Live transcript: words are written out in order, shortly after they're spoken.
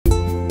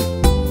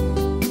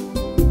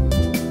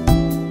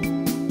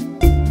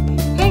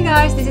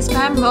is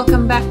Pam.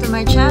 Welcome back to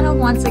my channel.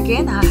 Once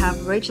again, I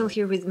have Rachel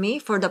here with me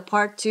for the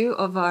part 2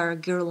 of our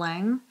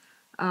Guerlain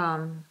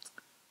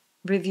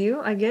review,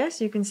 I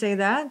guess you can say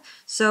that.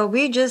 So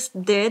we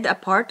just did a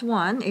part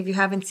 1. If you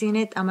haven't seen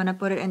it, I'm going to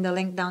put it in the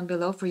link down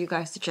below for you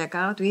guys to check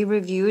out. We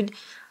reviewed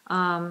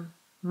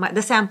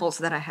the samples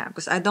that I have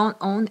because I don't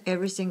own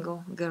every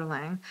single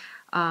Guerlain.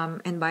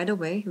 And by the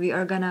way, we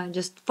are going to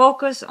just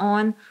focus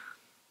on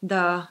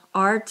the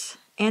art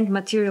and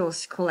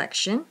materials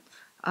collection.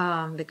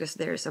 Because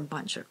there's a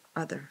bunch of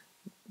other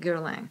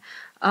Guerlain.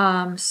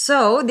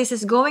 So this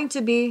is going to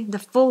be the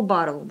full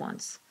bottle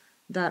ones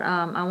that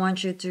I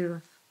want you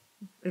to,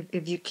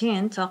 if you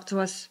can, talk to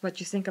us what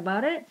you think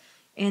about it,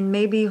 and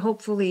maybe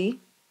hopefully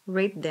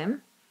rate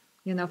them,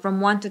 you know,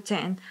 from 1 to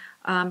 10.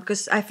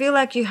 Because I feel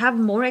like you have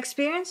more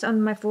experience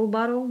on my full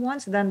bottle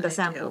ones than the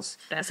samples.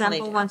 The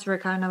sample ones were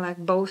kind of like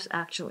both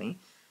actually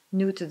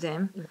new to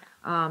them.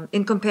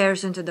 In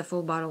comparison to the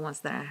full bottle ones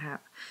that I have.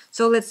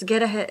 So let's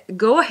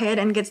go ahead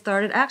and get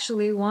started.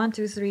 Actually, 1,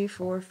 2, 3,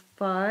 4,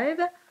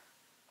 5,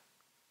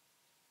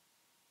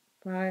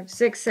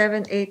 6,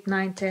 7, 8,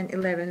 9, 10,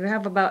 11. We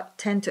have about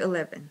 10 to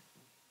 11.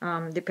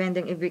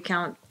 Depending if we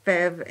count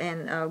Fève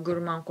and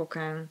Gourmand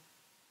Coquin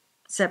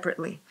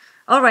separately.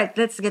 Alright,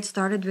 let's get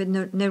started with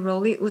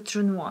Neroli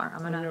Outre Noir.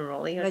 I'm gonna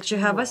let you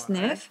have a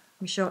sniff.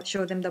 We show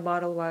them the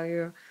bottle while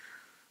you're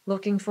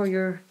looking for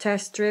your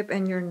test strip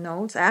and your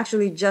notes. I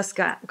actually just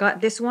got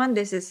this one.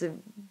 This is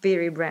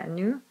very brand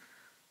new.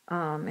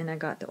 And I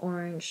got the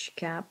orange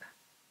cap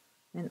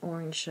and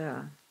orange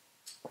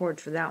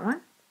cord for that one.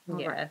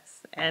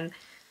 Yes. Right. And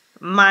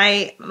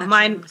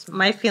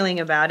my feeling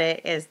about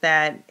it is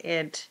that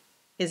it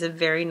is a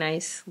very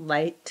nice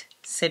light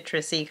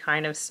citrusy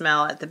kind of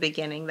smell at the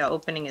beginning. The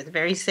opening is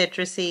very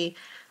citrusy.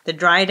 The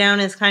dry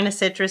down is kind of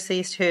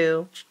citrusy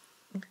too.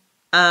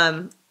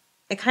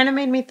 It kind of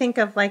made me think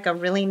of like a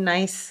really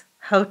nice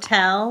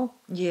hotel.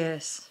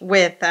 Yes.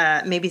 With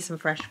maybe some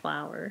fresh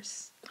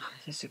flowers. Oh,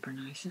 this is super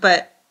nice.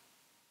 But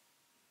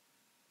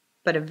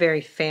a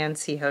very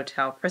fancy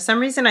hotel. For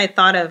some reason, I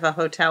thought of a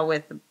hotel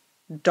with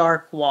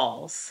dark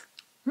walls.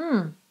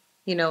 You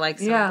know, like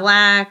some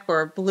black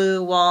or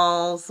blue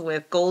walls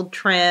with gold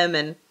trim.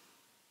 And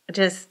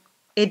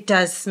it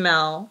does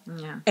smell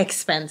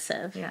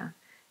expensive. Yeah.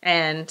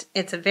 And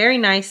it's a very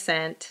nice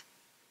scent.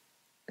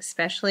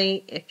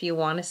 Especially if you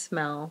want to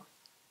smell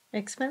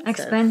expensive.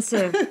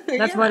 Expensive.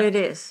 That's what it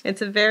is.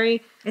 It's a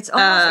very... It's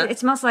almost, it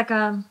smells like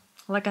an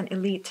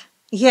elite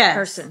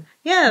person.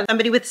 Yeah,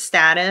 somebody with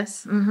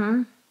status.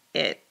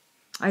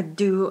 I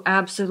do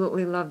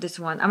absolutely love this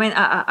one. I mean,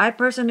 I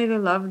personally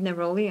love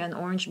Neroli and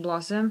Orange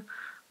Blossom.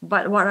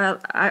 But what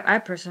I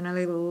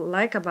personally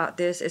like about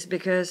this is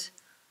because,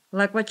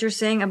 like what you're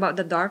saying about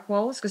the dark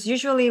walls, because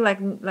usually like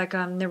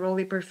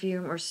Neroli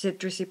perfume or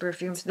citrusy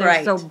perfumes,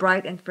 they're so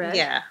bright and fresh.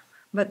 Yeah.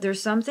 But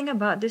there's something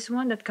about this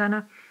one that kind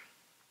of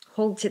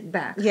holds it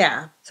back.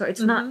 Yeah. So it's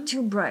not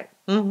too bright.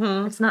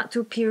 It's not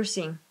too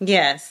piercing.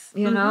 Yes.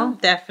 You know?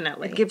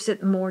 Definitely. It gives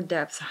it more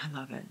depth. I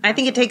love it. I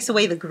think it takes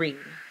away the green.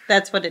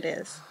 That's what it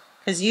is.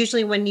 Because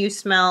usually when you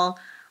smell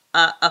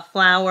a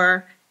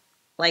flower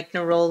like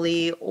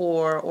Neroli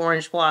or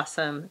Orange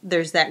Blossom,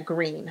 there's that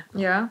green.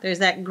 Yeah. There's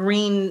that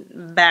green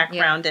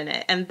background in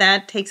it. And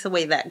that takes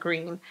away that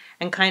green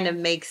and kind of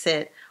makes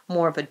it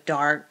more of a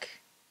dark...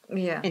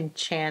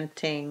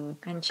 enchanting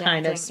kind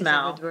of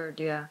smell. Is a good word,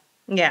 yeah.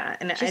 Yeah,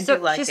 and I do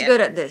like it. She's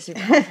good at this. You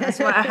know? That's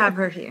why I have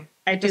her here.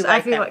 I do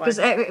like that one. Because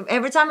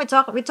every time we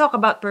talk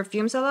about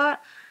perfumes a lot,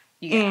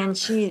 and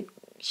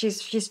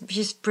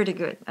she's pretty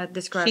good at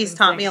describing. She's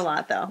taught me a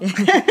lot, though.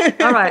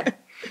 All right,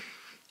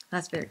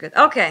 that's very good.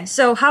 Okay,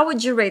 so how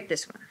would you rate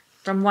this one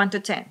from 1 to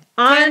 10?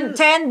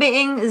 10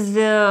 being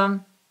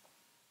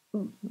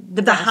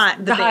the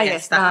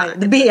highest.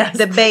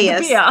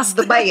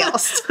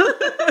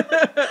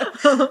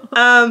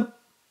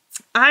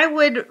 I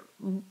would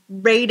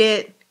rate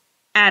it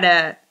at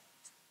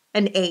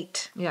an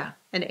 8. Yeah.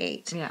 An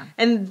 8. Yeah.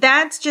 And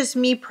that's just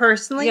me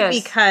personally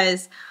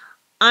because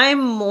I'm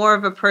more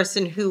of a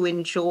person who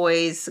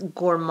enjoys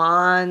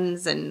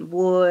gourmands and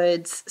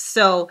woods.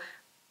 So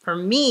for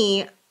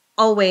me,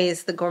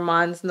 always the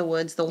gourmands and the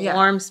woods, the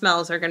warm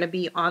smells are going to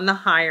be on the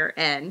higher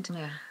end.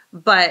 Yeah.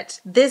 But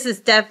this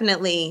is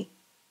definitely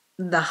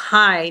the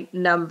high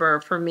number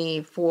for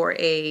me for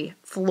a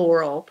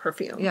floral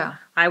perfume. Yeah.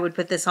 I would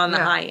put this on the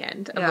high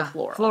end of a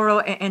floral.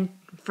 Floral and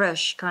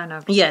fresh kind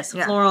of. Yes,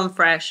 floral and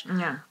fresh.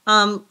 Yeah.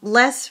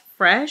 Less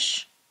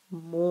fresh,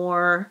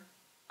 more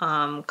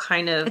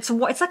kind of... It's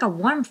like a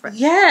warm fresh.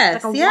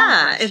 Yes, like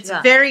fresh. It's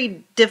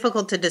very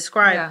difficult to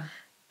describe. Yeah.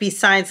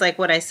 Besides, like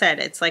what I said,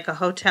 it's like a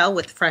hotel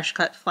with fresh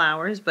cut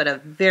flowers, but a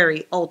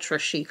very ultra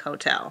chic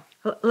hotel.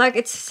 Like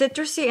it's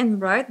citrusy and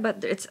bright,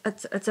 but it's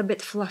a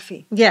bit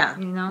fluffy. Yeah,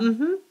 you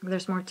know,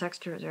 there's more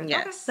texture there.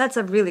 Yes, that's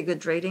a really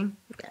good rating.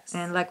 Yes,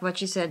 and like what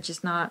you said,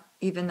 she's not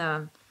even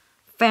a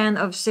fan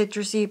of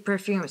citrusy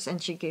perfumes,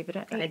 and she gave it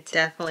an 8. I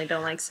definitely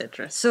don't like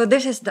citrus. So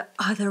this is the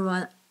other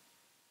one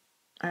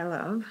I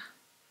love.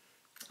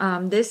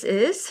 This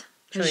is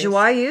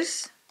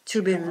Joyeuse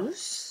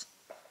Tuberose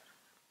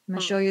I'm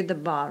going to show you the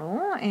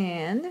bottle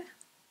and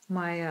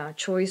my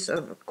choice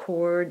of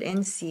cord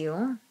and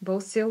seal,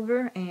 both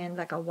silver and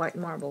like a white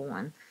marble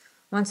one.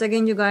 Once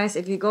again, you guys,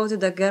 if you go to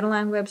the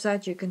Guerlain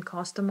website, you can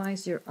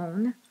customize your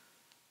own,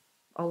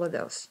 all of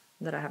those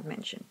that I have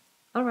mentioned.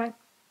 All right.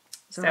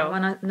 So I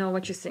want to know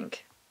what you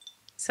think.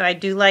 So I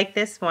do like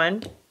this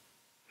one.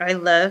 I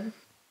love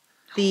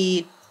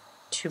the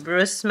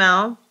tuberose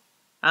smell.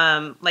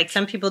 Like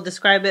some people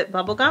describe it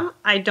bubblegum.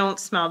 I don't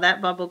smell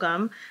that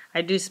bubblegum.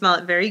 I do smell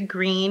it very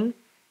green.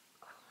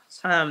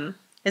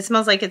 It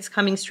smells like it's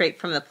coming straight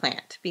from the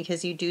plant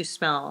because you do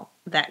smell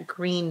that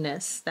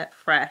greenness, that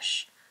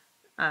fresh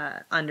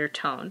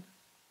undertone.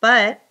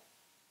 But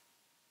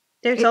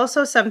there's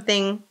also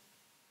something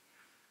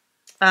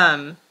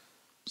kind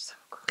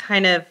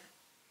of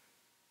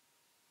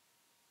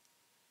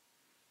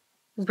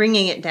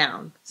bringing it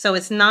down. So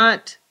it's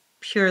not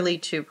purely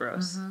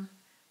tuberose.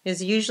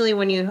 Because usually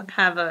when you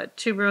have a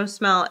tuberose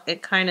smell,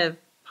 it kind of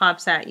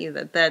pops at you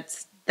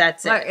that's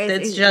like it.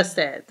 That's just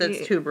it. That's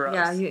tuberose.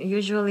 Yeah,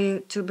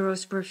 usually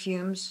tuberose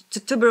perfumes,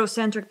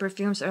 tuberose-centric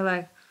perfumes are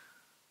like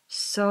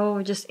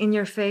so just in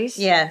your face.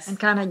 Yes. And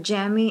kind of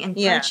jammy and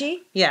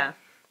punchy. Yeah.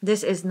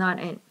 This is not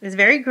it. It's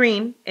very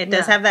green. It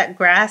does have that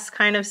grass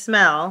kind of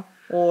smell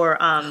or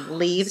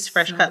leaves,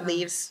 fresh cut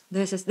leaves.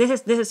 This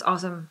is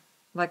awesome.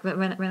 Like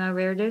when I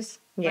wear this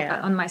like,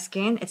 on my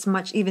skin, it's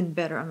much even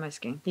better on my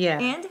skin. Yeah.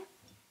 And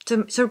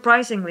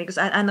surprisingly, because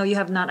I know you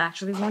have not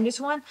actually worn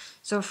this one,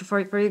 so for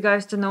you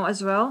guys to know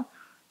as well,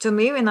 to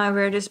me, when I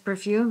wear this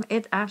perfume,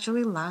 it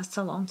actually lasts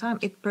a long time.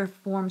 It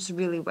performs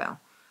really well.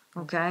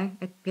 Okay?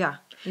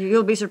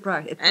 You'll be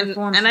surprised. It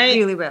performs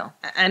really well.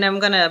 And I'm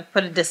going to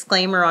put a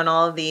disclaimer on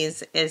all of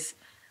these is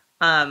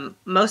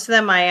most of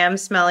them I am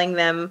smelling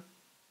them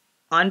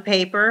on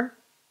paper,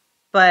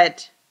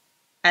 but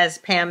as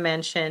Pam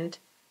mentioned,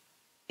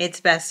 it's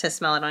best to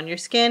smell it on your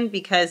skin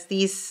because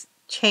these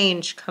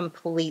change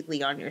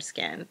completely on your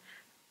skin.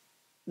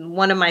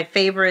 One of my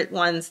favorite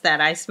ones that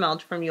I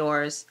smelled from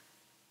yours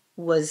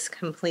was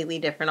completely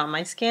different on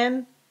my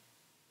skin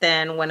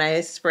than when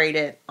I sprayed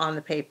it on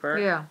the paper.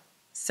 Yeah.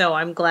 So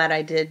I'm glad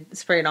I did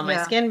spray it on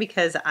my skin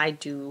because I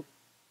do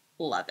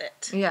love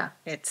it. Yeah.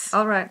 It's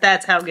all right.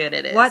 That's how good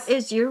it is. What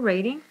is your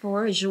rating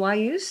for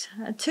Joyeuse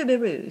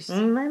Tuberose?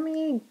 Let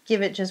me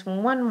give it just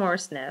one more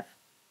sniff.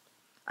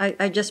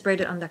 I just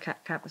sprayed it on the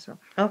cap as well.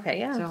 Okay,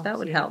 yeah, so that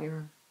would help.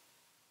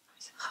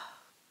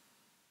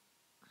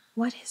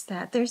 What is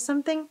that? There's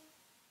something.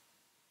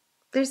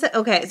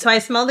 Okay, so I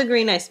smell the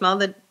green, I smell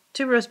the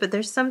tuberose, but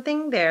there's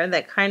something there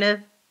that kind of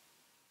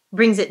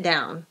brings it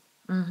down.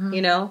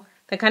 You know,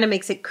 that kind of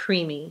makes it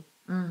creamy.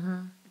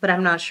 But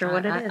I'm not sure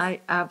what it is. I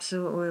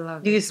absolutely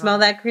love it. Do you smell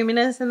that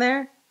creaminess in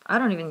there? I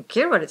don't even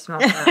care what it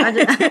smells like.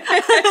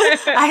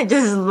 I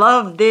just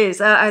love this.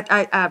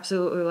 I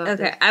absolutely love this.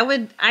 Okay, I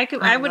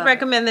would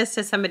recommend this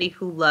to somebody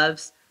who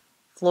loves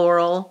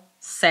floral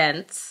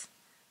scents,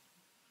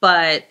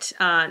 but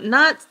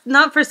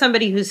not for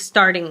somebody who's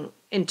starting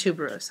in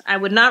tuberose. I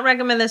would not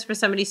recommend this for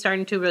somebody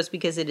starting tuberose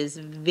because it is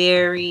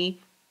very,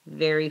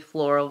 very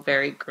floral,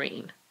 very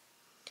green.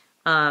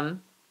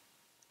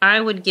 I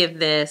would give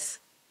this.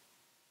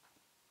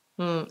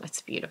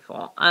 It's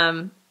beautiful.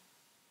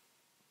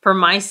 For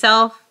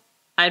myself,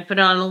 I'd put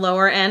it on the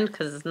lower end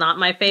because it's not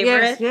my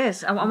favorite.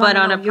 Yes. But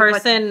on a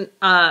person,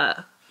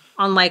 on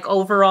like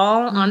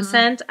overall on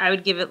scent, I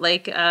would give it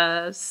like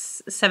 7.5.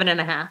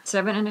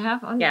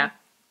 7.5 on yeah.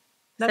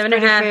 That's 7.5,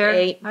 fair.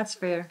 8. That's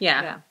fair.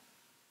 Yeah.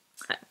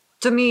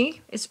 To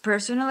me, it's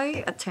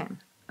personally a 10.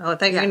 Oh, I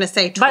thought you were going to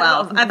say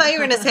 12. I thought you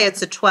were going to say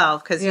it's a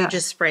 12 because you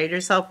just sprayed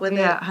yourself with it.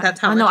 That's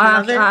how much you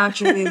love it. I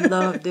actually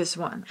love this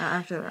one. I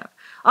actually love it.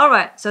 All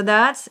right, so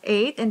that's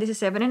 8, and this is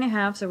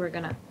 7.5, so we're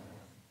going to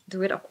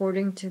do it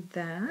according to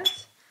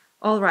that.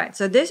 All right,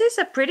 so this is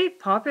a pretty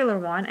popular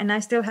one, and I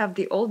still have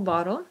the old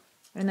bottle.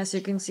 And as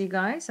you can see,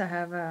 guys, I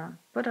have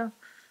put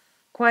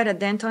quite a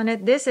dent on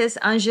it. This is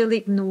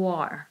Angelique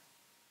Noir.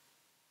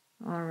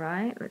 All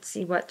right, let's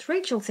see what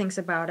Rachel thinks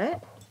about it.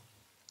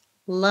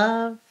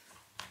 Love,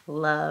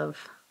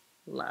 love,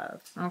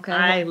 love. Okay.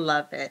 I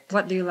love it.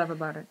 What do you love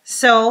about it?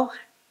 So,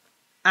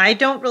 I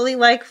don't really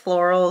like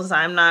florals.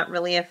 I'm not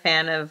really a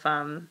fan of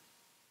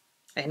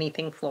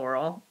anything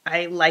floral.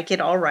 I like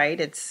it all right.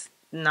 It's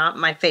not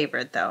my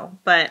favorite though.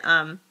 But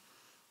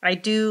I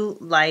do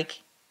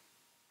like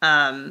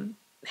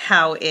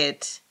how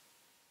it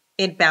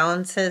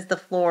balances the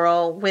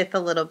floral with a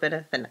little bit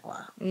of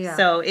vanilla. Yeah.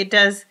 So it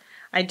does.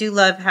 I do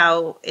love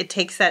how it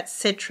takes that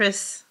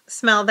citrus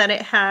smell that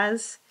it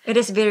has. It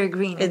is very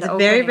green. It's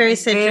very, very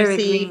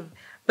citrusy,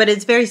 but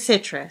it's very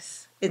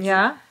citrus.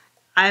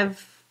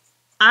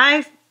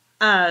 I've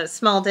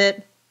smelled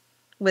it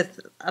with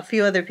a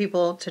few other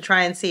people to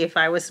try and see if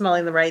I was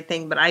smelling the right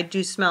thing, but I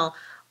do smell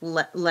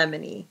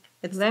lemony.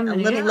 It's lemony. A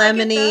little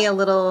lemony, a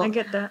little. I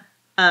get that.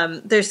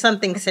 There's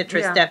something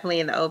citrus definitely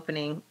in the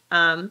opening.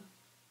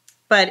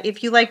 But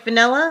if you like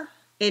vanilla,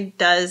 it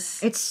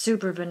does. It's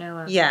super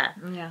vanilla. Yeah.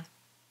 Yeah.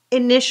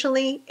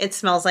 Initially, it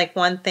smells like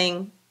one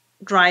thing.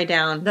 Dry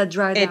down.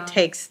 It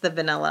takes the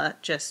vanilla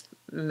just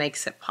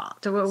makes it pop.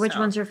 So which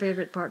one's your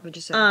favorite part, would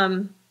you say?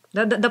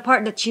 The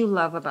part that you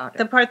love about it.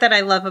 The part that I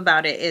love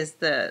about it is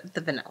the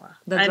vanilla.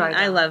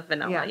 I love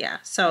vanilla, yeah.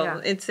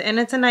 So it's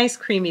a nice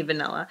creamy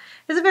vanilla.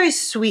 It's a very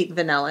sweet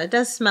vanilla. It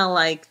does smell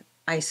like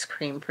ice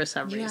cream for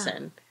some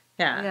reason.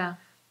 Yeah.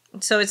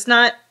 So it's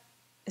not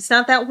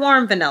that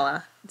warm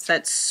vanilla. It's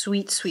that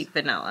sweet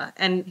vanilla.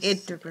 And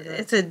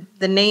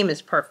the name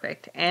is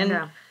perfect.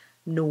 And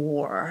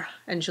noir.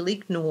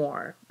 Angelique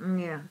Noir.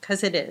 Yeah.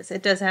 Because it is.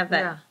 It does have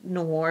that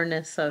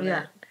noirness of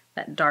it.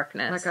 That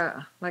darkness,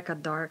 like a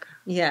dark.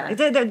 Yeah,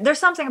 there's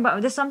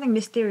something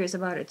mysterious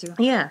about it too.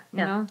 Yeah, you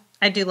know?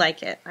 I do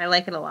like it. I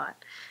like it a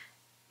lot.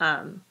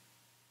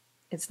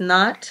 It's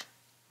not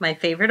my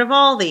favorite of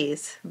all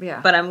these.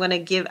 Yeah, but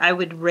I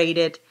would rate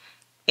it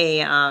a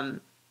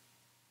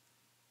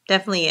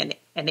definitely an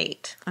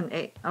 8. An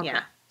 8. Okay.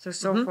 Yeah.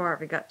 So far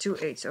we got 2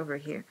 8s over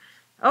here.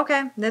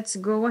 Okay, let's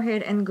go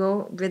ahead and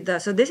go with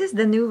so this is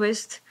the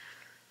newest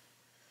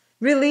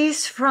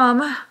release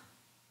from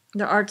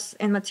the Arts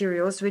and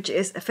Materials, which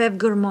is Fève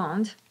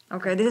Gourmande.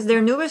 Okay, this is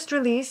their newest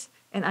release,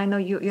 and I know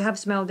you have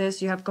smelled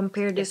this. You have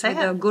compared this with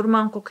the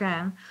Gourmand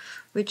Coquin,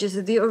 which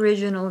is the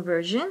original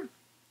version.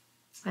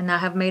 And I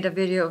have made a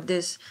video of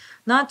this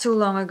not too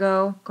long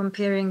ago,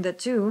 comparing the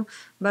two.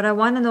 But I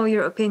want to know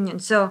your opinion.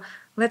 So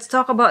let's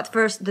talk about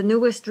first the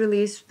newest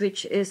release,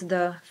 which is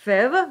the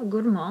Fève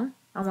Gourmande.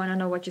 I want to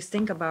know what you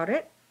think about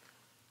it.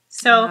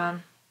 So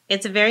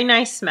it's a very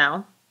nice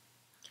smell.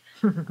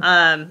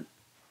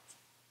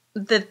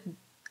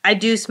 I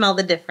do smell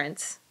the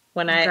difference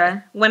when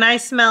I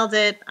smelled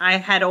it. I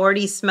had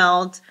already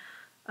smelled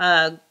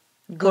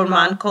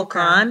Gourmand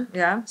Coquin.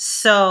 Yeah.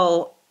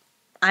 So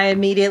I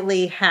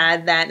immediately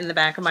had that in the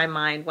back of my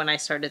mind when I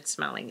started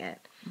smelling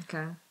it.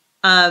 Okay.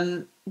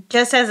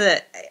 Just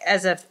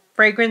as a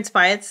fragrance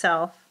by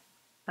itself,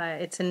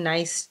 it's a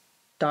nice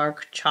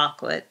dark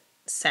chocolate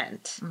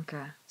scent.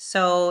 Okay.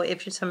 So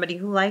if you're somebody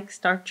who likes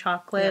dark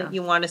chocolate,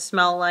 you want to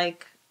smell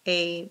like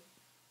a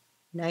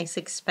nice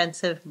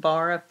expensive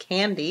bar of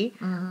candy,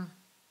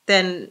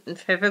 then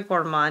Fève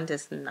Gourmande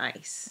is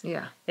nice.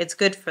 Yeah. It's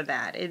good for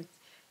that.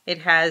 It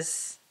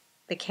has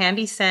the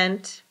candy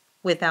scent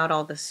without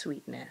all the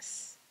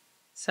sweetness.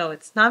 So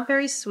it's not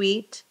very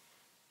sweet,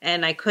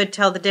 and I could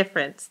tell the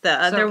difference. The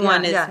other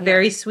one is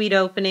very sweet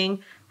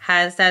opening,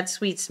 has that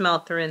sweet smell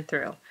through and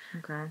through.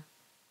 Okay.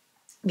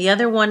 The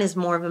other one is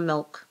more of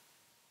a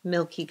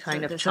milky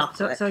kind of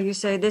chocolate. So you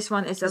say this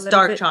one is a little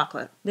dark bit,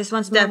 chocolate. This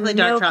one's definitely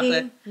milky, dark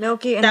chocolate.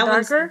 Milky and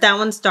darker? That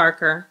one's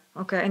darker.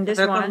 Okay, and this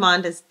Fève one?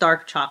 Gourmande is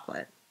dark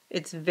chocolate.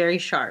 It's very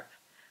sharp.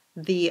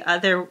 The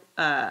other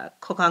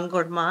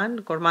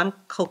Gourmand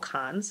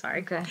Coquin,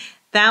 sorry. Okay.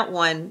 That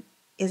one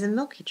is a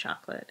milky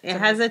chocolate. It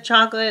has a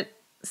chocolate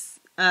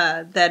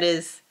that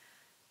is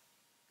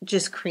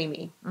just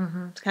creamy.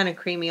 It's kind of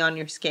creamy on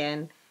your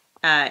skin.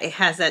 It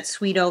has that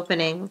sweet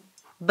opening,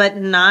 but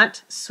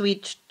not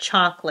sweet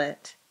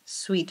chocolate.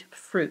 Sweet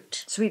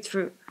fruit. Sweet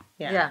fruit.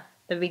 Yeah.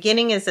 The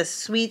beginning is a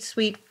sweet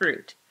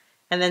fruit.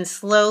 And then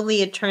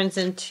slowly it turns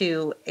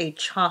into a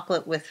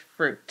chocolate with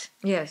fruit.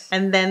 Yes.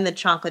 And then the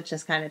chocolate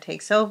just kind of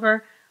takes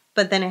over.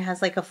 But then it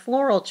has like a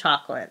floral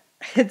chocolate.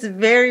 It's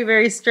very,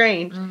 very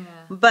strange. Yeah.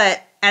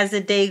 But as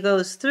the day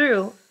goes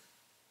through,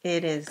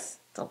 it is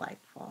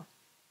delightful.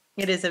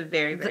 It is a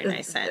very, very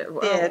nice scent.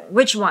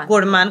 Which one?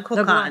 Gourmand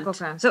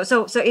Coquin.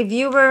 So if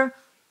you were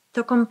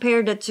to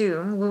compare the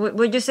two,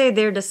 would you say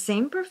they're the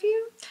same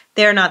perfume?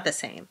 They're not the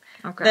same.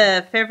 Okay.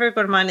 The Fève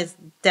Gourmande is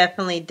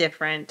definitely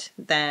different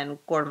than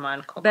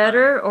Gourmand Coquin.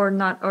 Better or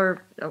not?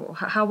 Or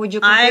how would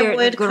you compare it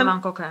with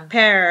Gourmand Coquin?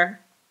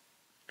 Compare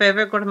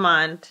Fève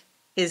Gourmande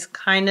is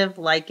kind of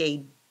like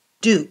a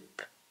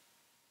dupe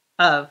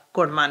of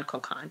Gourmand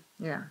Coquin.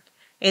 Yeah.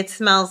 It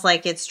smells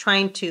like it's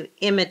trying to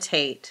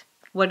imitate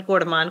what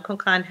Gourmand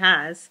Coquin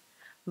has,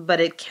 but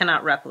it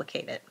cannot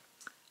replicate it.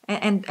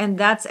 And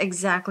that's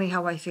exactly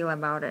how I feel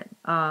about it.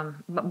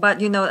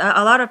 But you know,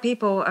 a lot of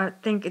people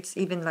think it's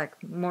even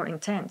like more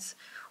intense,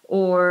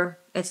 or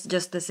it's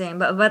just the same.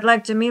 But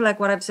like to me, like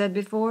what I've said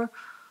before,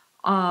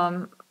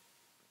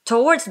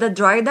 towards the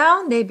dry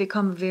down, they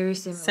become very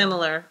similar.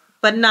 Similar,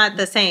 but not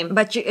the same.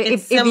 But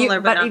if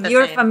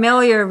you're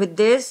familiar with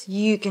this,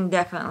 you can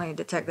definitely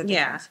detect the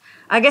difference.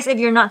 Yeah. I guess if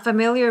you're not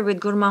familiar with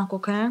Gourmand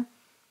Coquin,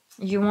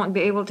 you won't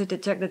be able to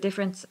detect the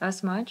difference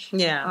as much.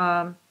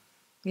 Yeah.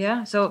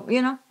 Yeah, so,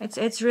 you know,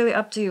 it's really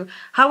up to you.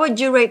 How would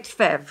you rate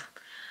Fève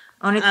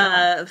on its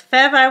own?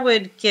 Fève, I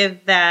would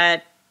give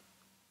that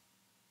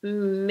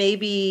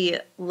maybe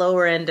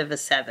lower end of a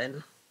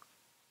 7.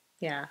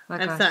 Yeah.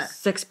 Like a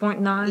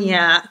 6.9?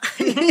 Yeah.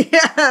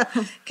 Yeah.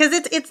 Because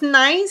it's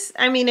nice.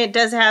 I mean, it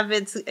does have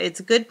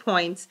its good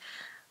points.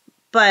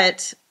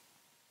 But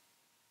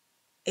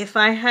if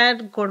I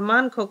had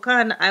Gourmand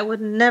Coquin, I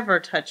would never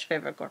touch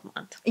Fève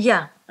Gourmande.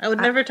 Yeah. I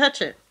would never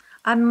touch it.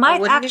 I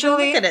might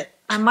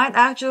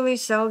actually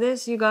sell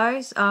this, you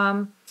guys.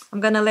 I'm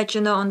gonna let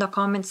you know on the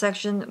comment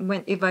section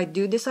if I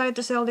do decide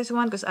to sell this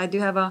one, because I do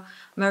have a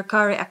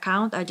Mercari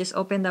account. I just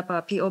opened up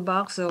a PO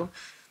box, so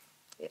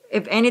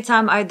if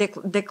anytime I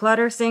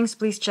declutter things,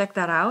 please check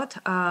that out.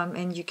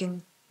 And you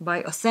can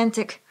buy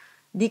authentic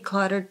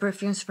decluttered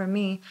perfumes from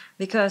me,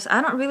 because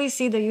I don't really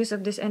see the use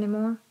of this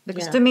anymore,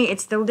 because to me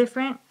it's still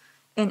different.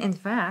 And in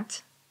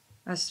fact,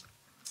 as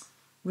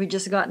we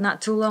just got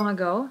not too long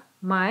ago,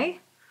 my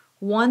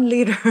 1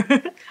 liter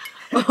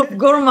of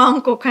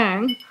Gourmand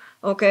Coquin,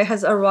 okay,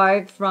 has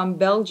arrived from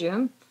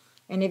Belgium.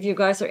 And if you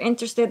guys are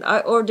interested, I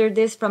ordered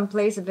this from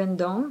Place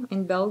Vendôme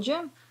in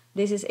Belgium.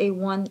 This is a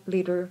 1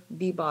 liter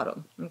B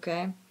bottle,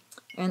 okay?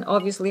 And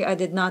obviously I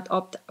did not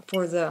opt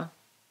for the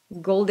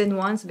golden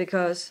ones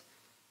because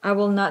I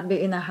will not be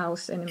in a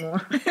house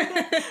anymore.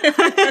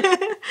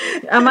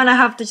 I'm gonna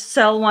have to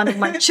sell one of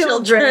my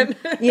children.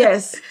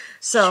 Yes.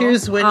 So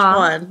choose which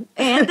one.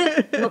 And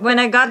when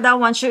I got that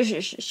one,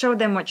 show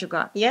them what you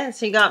got. Yes,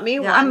 you got me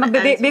one.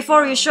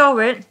 Before you show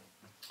it,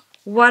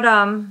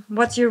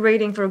 what's your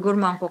rating for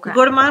Gourmand Coquin?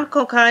 Gourmand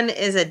Coquin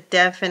is a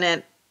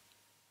definite.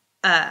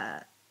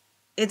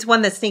 It's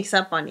one that sneaks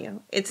up on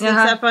you. It sneaks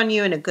up on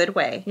you in a good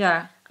way.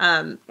 Yeah.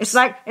 It's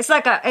like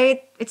a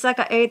 8. It's like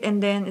a 8,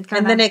 and then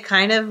it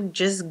kind of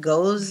just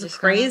goes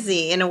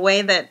crazy in a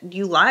way that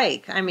you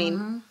like. I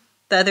mean,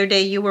 the other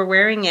day you were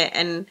wearing it,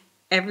 and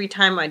every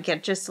time I'd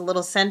get just a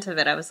little scent of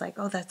it, I was like,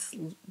 "Oh, that's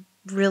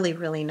really,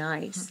 really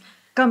nice."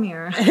 Come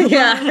here.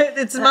 Yeah,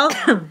 it smells.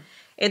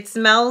 It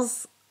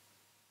smells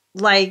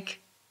like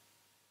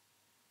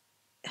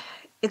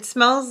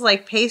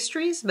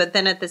pastries, but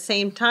then at the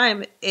same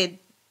time, it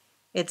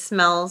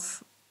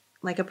smells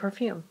like a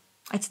perfume.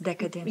 It's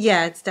decadent.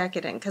 Yeah, it's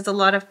decadent, because a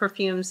lot of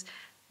perfumes,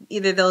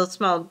 either they'll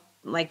smell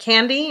like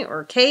candy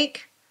or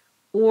cake,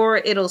 or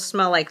it'll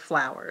smell like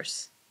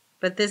flowers.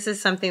 But this is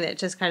something that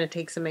just kind of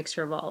takes a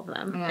mixture of all of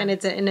them. Yeah. And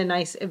it's in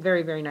a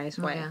very, very nice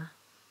way. Yeah.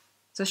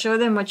 So show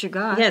them what you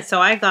got. Yeah,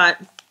 so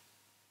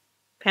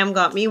Pam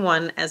got me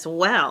one as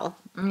well.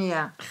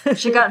 Yeah.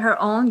 She got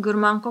her own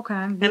Gourmand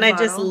Coquin. And I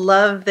just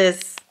love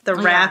the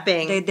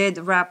wrapping. They did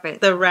wrap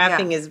it. The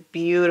wrapping is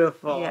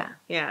beautiful. Yeah.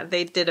 Yeah,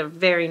 they did a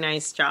very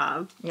nice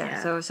job.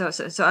 Yeah.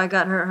 So I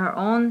got her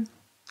own,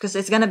 because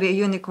it's going to be a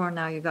unicorn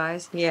now, you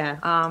guys.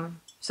 Yeah.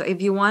 So if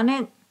you want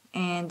it,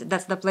 and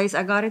that's the place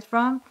I got it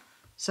from,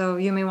 so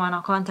you may want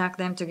to contact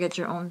them to get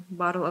your own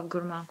bottle of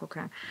Gourmand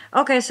Coquin.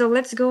 Okay, so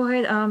let's go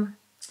ahead.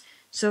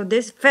 So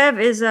this Fev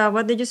is,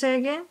 what did you say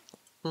again?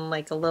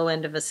 Like a low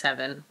end of a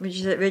 7.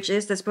 Which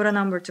is, let's put a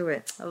number to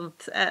it.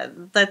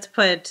 Let's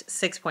put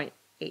 6.8.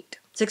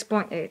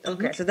 6.8.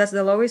 Okay, so that's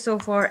the lowest so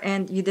far,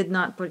 and you did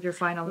not put your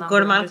final number.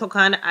 Gourmand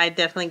Coquin, I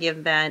definitely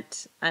give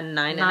that a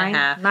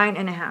 9.5.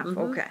 9.5.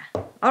 Okay.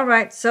 All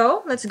right,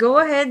 so let's go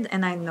ahead,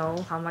 and I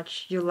know how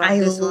much you love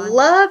this one. I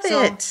love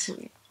it.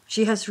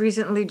 She has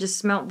recently just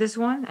smelled this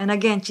one, and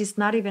again, she's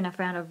not even a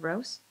fan of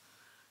rose.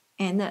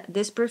 And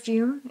this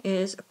perfume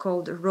is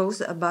called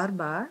Rose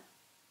Barbar.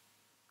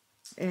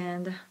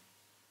 And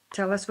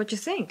tell us what you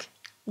think.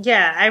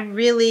 Yeah, I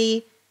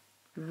really,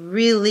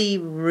 really,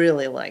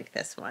 really like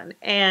this one.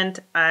 And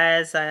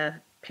as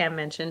Pam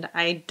mentioned,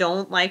 I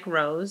don't like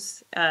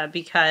rose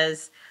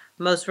because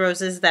most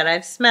roses that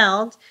I've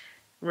smelled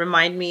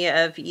remind me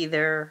of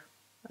either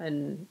a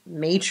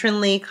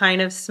matronly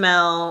kind of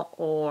smell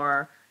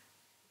or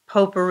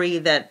potpourri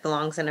that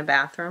belongs in a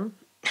bathroom.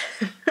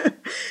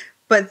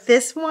 But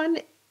this one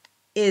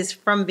is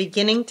from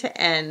beginning to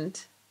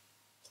end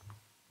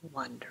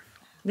wonderful.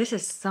 This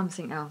is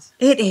something else.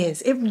 It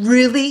is. It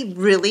really,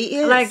 really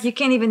is. Like, you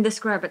can't even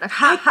describe it. Like,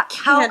 how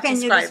can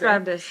you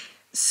describe this?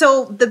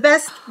 So the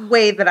best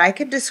way that I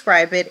could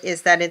describe it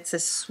is that it's a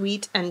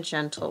sweet and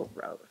gentle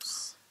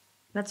rose.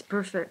 That's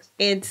perfect.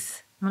 I'm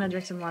going to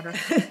drink some water.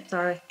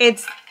 Sorry.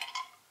 It's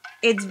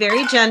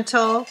very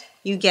gentle.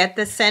 You get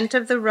the scent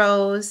of the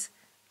rose,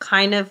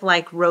 kind of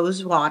like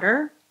rose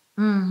water.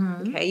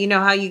 Mm-hmm. Okay, you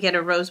know how you get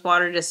a rose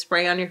water to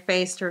spray on your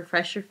face to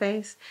refresh your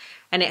face?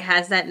 And it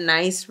has that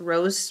nice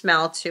rose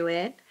smell to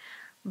it.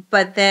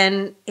 But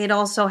then it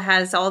also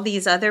has all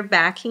these other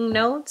backing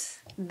notes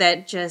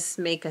that just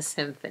make a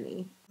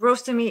symphony.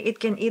 Rose, to me, it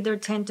can either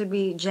tend to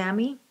be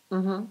jammy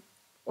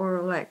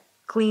or like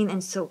clean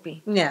and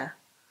soapy. Yeah.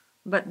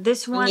 But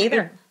this one...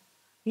 Neither.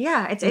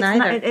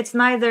 It's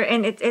neither.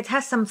 And it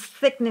has some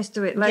thickness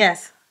to it. Like,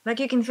 yes. Like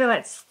you can feel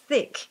it's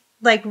thick.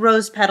 Like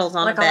rose petals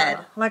on a bed.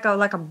 Like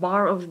a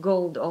bar of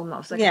gold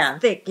almost. Like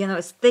it's thick,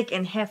 it's thick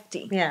and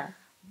hefty. Yeah.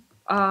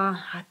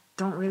 I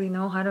don't really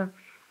know how to...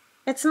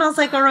 It smells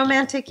like a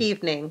romantic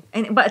evening.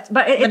 But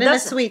it in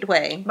does, a sweet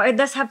way. But it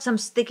does have some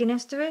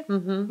stickiness to it.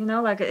 Mm-hmm.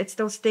 Like it's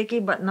still sticky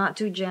but not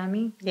too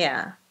jammy.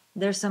 Yeah.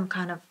 There's some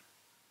kind of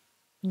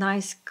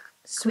nice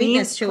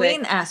sweetness to it.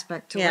 Clean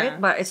aspect to it,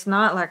 but it's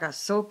not like a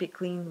soapy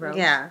clean rose.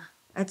 Yeah.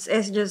 It's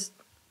just...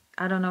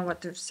 I don't know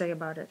what to say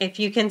about it. If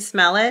you can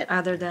smell it,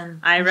 other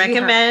than I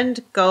recommend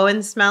go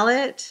and smell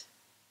it.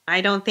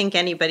 I don't think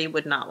anybody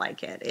would not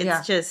like it.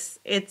 It's just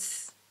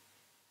it's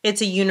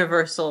a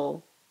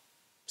universal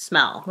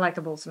smell,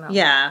 likable smell.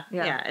 Yeah.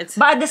 It's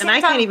but at the same time,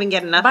 I can't even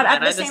get enough. But of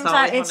at the same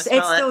time, it's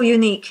still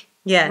unique.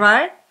 Yeah,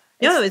 right.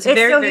 No, it's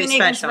very still very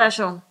unique special. And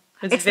special.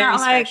 It's very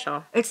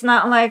special. It's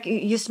not like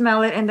you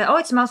smell it and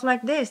it smells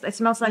like this. It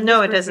smells like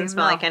no, this it doesn't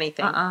smell like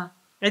anything.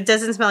 It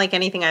doesn't smell like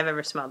anything I've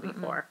ever smelled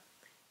before.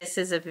 This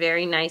is a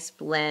very nice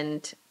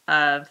blend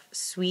of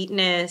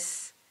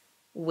sweetness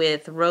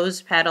with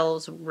rose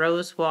petals,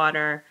 rose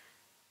water.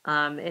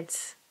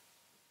 It's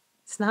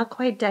not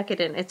quite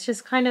decadent. It's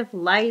just kind of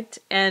light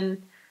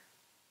and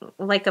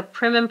like a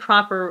prim and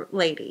proper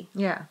lady.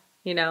 Yeah.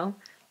 You know?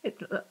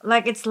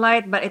 It's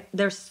light, but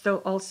there's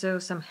still also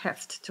some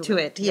heft to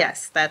it.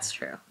 Yes, that's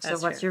true. So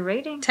what's your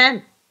rating?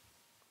 10.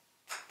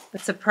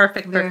 It's a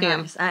perfect Very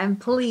perfume. Nice. I'm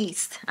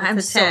pleased. I'm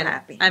so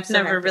happy. I've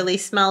never really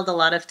smelled a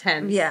lot of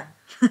 10s. Yeah.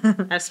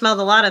 I've smelled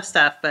a lot of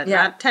stuff, but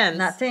not 10s.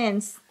 Not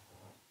 10s.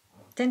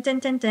 10, 10,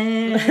 10,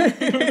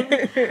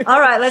 10. All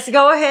right, let's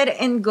go ahead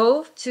and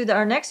go to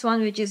our next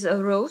one, which is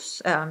a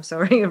rose. I'm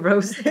sorry, a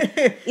rose.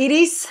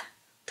 Iris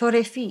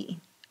Torrefi.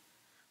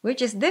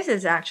 This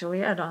is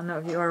actually, I don't know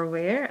if you are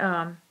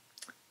aware,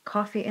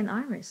 coffee and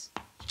iris.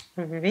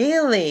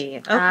 Really?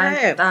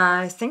 Okay.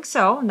 I think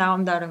so. Now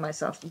I'm doubting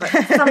myself. But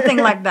something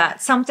like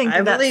that. Something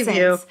to that sense. I believe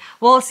you.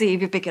 We'll see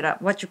if you pick it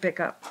up. What you pick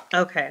up.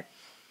 Okay.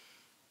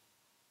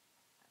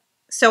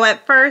 So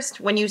at first,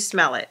 when you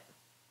smell it,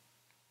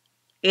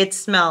 it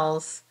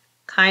smells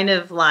kind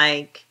of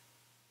like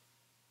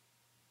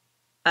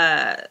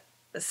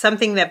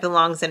something that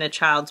belongs in a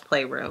child's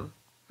playroom.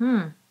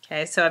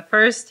 Okay, so at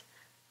first,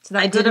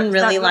 I didn't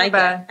really like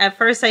it. At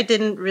first, I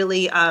didn't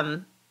really,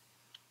 I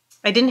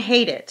didn't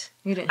hate it.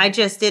 I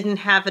just didn't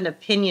have an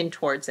opinion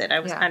towards it. I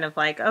was kind of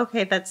like,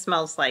 okay, that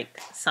smells like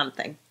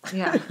something.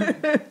 Yeah.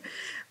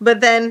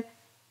 But then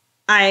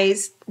I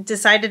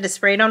decided to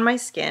spray it on my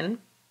skin,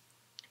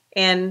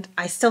 and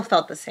I still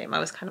felt the same. I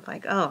was kind of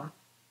like, oh,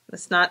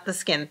 it's not the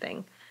skin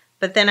thing.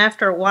 But then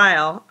after a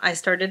while, I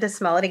started to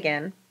smell it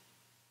again,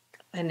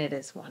 and it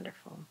is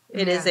wonderful.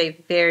 It is a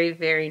very,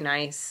 very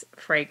nice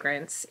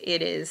fragrance.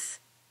 It is,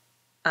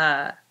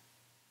 as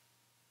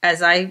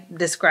I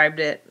described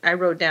it, I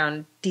wrote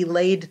down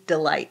delayed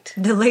delight.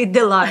 Delayed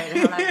delight.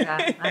 I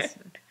like that.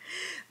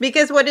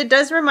 Because what it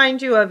does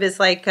remind you of is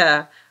like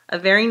a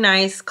very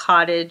nice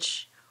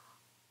cottage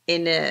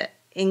in an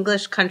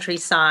English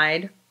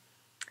countryside.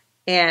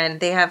 And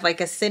they have like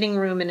a sitting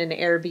room in an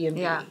Airbnb.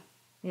 Yeah.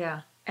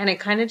 Yeah. And it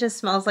kind of just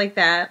smells like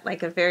that,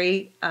 like a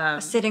very... a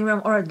sitting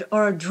room or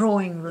a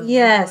drawing room.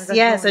 Yes,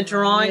 a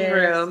drawing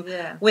room.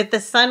 Yeah. With the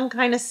sun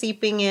kind of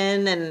seeping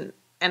in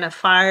and a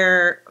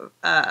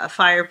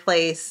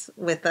fireplace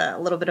with a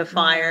little bit of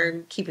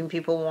fire keeping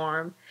people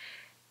warm.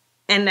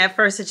 And at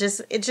first it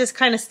just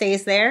kind of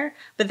stays there.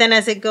 But then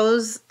as it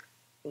goes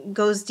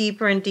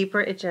deeper and deeper,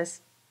 it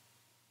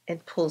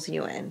pulls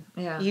you in.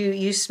 Yeah.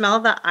 You smell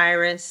the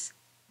iris,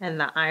 and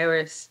the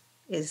iris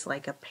is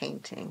like a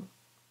painting.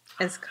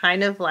 It's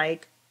kind of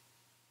like,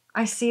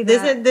 I see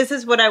that. This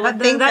is what I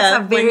would think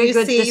of when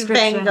you see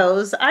Van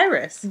Gogh's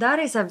iris. That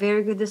is a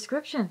very good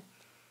description.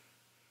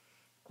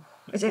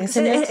 It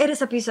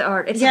is a piece of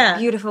art. It's a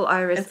beautiful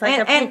iris. It's like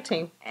a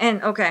painting.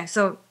 And okay,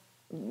 so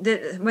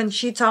when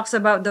she talks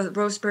about the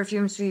rose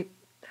perfumes we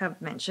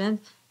have mentioned,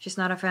 she's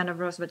not a fan of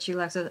rose, but she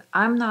likes it.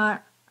 I'm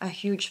not a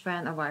huge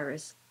fan of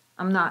iris.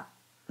 I'm not.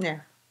 Yeah.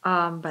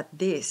 But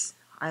this,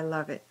 I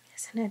love it.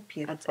 Isn't it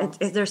beautiful?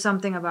 There's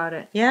something about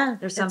it. Yeah,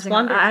 there's something. It's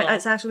wonderful.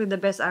 It's actually the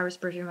best iris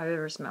perfume I've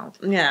ever smelled.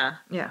 Yeah.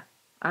 Yeah.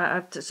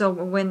 So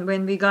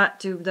when we got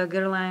to the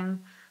Guerlain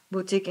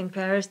boutique in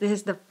Paris, this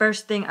is the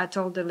first thing I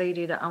told the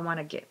lady that I want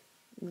to get.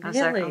 I was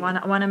like,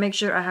 I want to make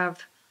sure I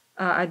have.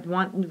 I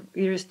want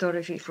Iris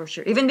Torrefi for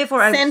sure. Even before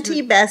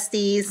Scenty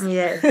besties.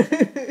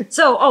 Yeah.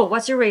 So,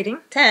 what's your rating?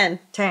 10.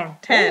 10.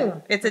 10.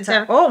 Ooh, it's a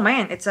 10. Oh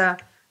man, it's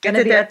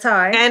gonna be a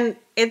tie. And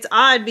it's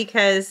odd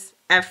because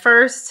at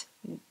first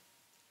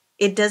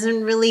it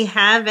doesn't really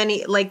have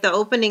any, like the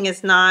opening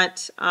is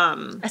not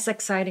as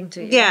exciting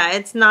to you. Yeah,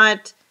 it's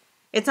not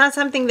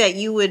something that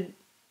you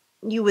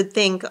would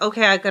think,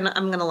 okay,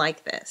 I'm gonna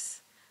like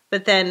this.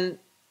 But then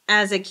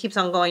as it keeps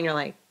on going, you're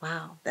like,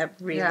 wow, that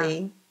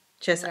really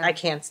I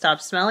can't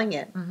stop smelling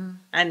it. Mm-hmm.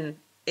 And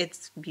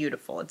it's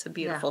beautiful. It's a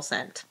beautiful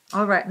scent.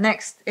 All right,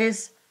 next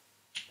is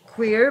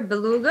Queer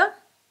Beluga.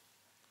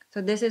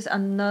 So this is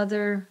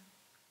another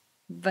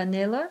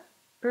vanilla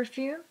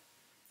perfume,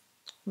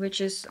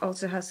 which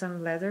also has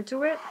some leather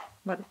to it.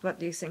 What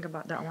do you think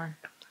about that one?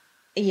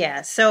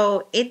 Yeah,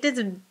 so it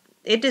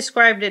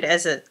described it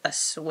as a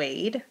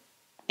suede,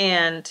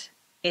 and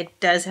it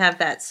does have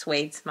that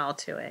suede smell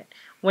to it.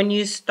 When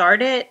you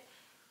start it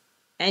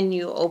and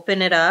you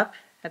open it up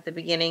at the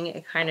beginning,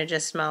 it kind of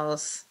just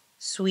smells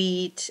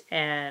sweet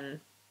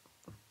and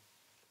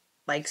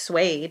like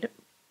suede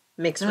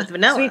mixed with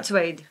vanilla. Sweet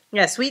suede.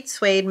 Yeah, sweet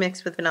suede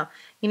mixed with vanilla.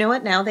 You know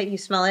what? Now that you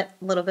smell it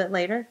a little bit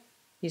later,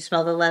 you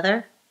smell the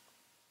leather.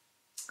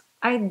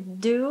 I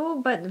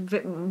do,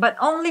 but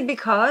only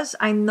because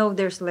I know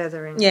there's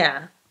leather in it.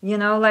 Yeah. You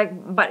know,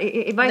 but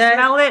if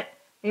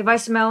I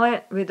smell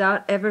it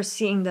without ever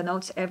seeing the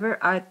notes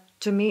ever,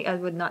 to me, I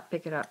would not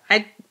pick it up.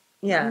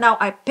 Now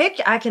I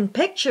can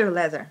picture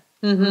leather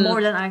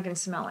more than I can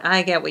smell it.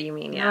 I get what you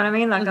mean. Yeah. You know what I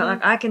mean? Like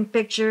I can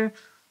picture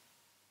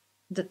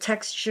the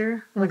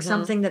texture, like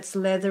something that's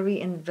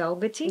leathery and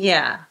velvety.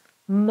 Yeah.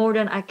 More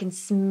than I can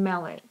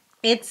smell it.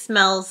 It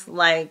smells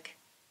like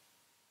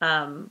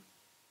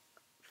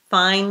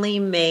finely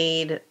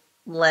made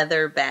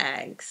leather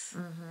bags,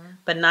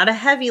 but not a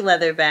heavy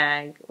leather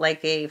bag,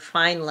 like a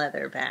fine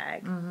leather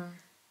bag,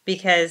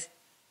 because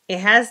it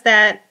has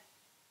that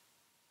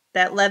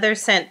leather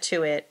scent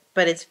to it,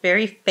 but it's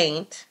very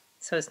faint,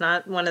 so it's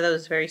not one of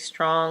those very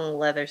strong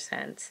leather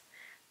scents.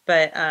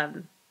 But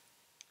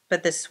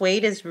the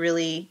suede is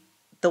really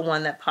the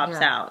one that pops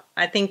out.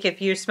 I think if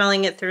you're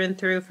smelling it through and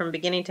through from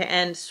beginning to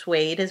end,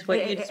 suede is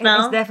what you'd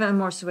smell. It's definitely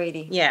more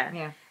suede-y.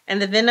 Yeah.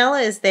 And the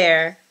vanilla is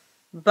there,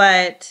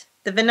 but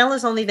the vanilla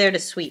is only there to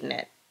sweeten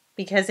it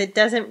because it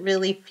doesn't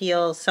really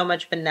feel so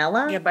much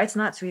vanilla. Yeah, but it's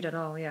not sweet at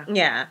all. Yeah.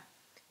 Yeah,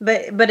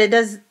 but it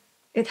does.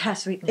 It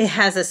has sweetness. It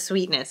has a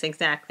sweetness,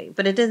 exactly,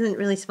 but it doesn't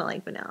really smell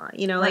like vanilla.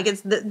 You know, like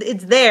it's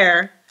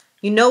there.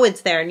 You know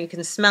it's there, and you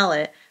can smell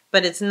it,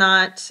 but it's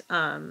not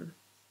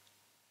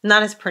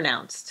as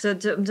pronounced. So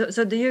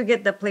do you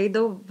get the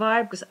Play-Doh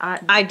vibe? Because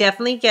I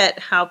definitely get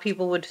how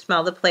people would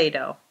smell the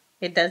Play-Doh.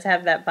 It does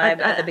have that vibe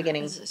at the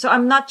beginning. So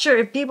I'm not sure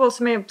if people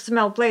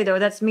smell Play-Doh.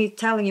 That's me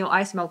telling you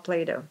I smell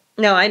Play-Doh.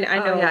 No, I know.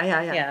 Oh,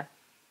 yeah.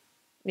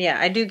 Yeah,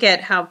 I do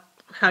get how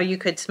you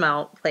could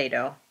smell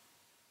Play-Doh.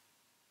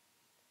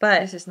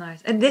 But this is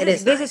nice, and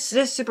this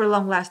is super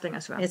long lasting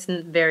as well. It's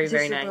very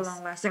very nice. Super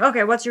long lasting.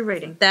 Okay, what's your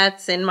rating?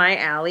 That's in my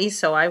alley,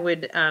 so I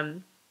would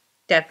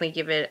definitely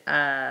give it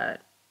 9.5.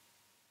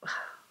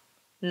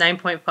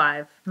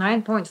 9.5.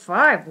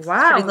 Wow, it's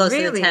pretty close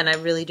really? to the 10. I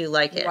really do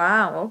like it.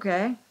 Wow.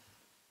 Okay,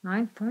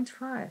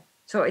 9.5.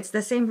 So it's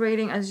the same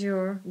rating as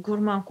your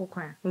Gourmand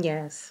Coquin.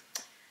 Yes.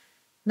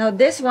 Now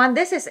this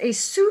is a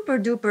super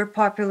duper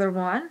popular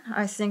one.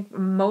 I think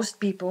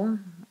most people,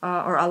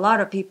 or a lot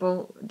of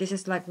people, this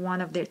is like one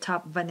of their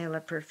top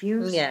vanilla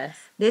perfumes. Yes.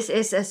 This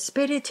is a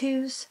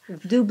Spiritueuse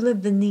Double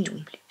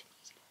Vanille.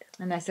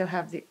 And I still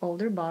have the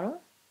older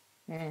bottle.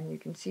 And you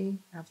can see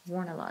I've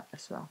worn a lot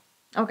as well.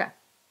 Okay.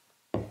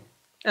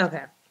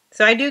 Okay.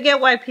 So I do get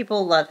why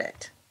people love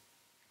it.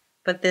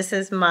 But this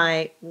is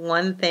my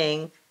one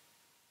thing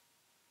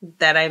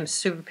that I'm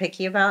super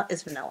picky about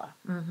is vanilla.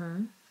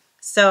 Mm-hmm.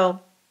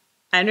 So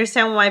I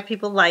understand why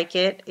people like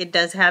it. It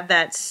does have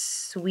that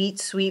sweet,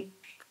 sweet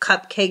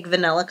cupcake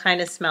vanilla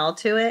kind of smell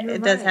to it.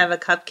 It does have a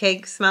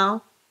cupcake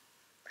smell.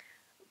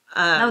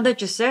 Now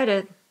that you said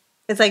it.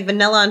 It's like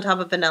vanilla on top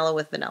of vanilla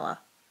with vanilla.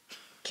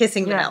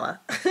 Kissing vanilla.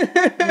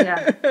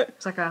 Yeah.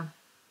 It's like a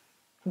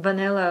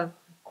vanilla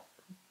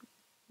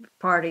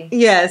party.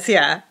 Yes,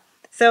 yeah.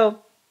 So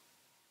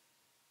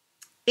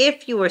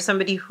if you are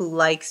somebody who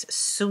likes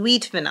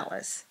sweet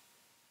vanillas,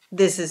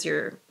 this is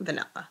your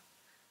vanilla.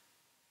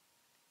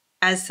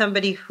 As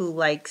somebody who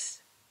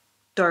likes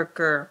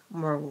darker,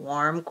 more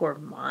warm,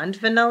 gourmand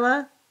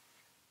vanilla,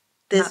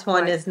 this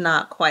one is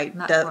not quite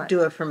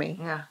do it for me.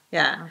 Yeah.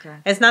 Yeah. Okay.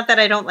 It's not that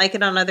I don't like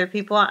it on other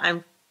people.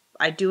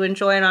 I do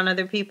enjoy it on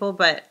other people,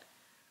 but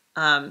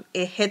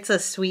it hits a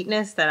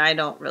sweetness that I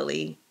don't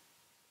really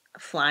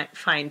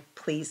find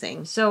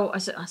pleasing. So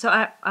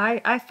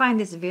I find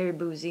this very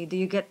boozy. Do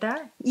you get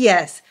that?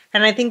 Yes,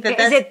 and I think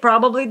that's... Is it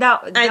probably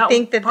that I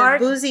think that part?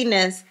 the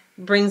booziness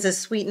brings a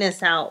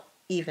sweetness out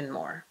even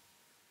more.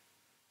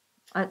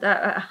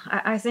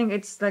 I think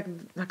it's like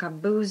a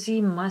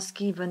boozy,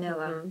 musky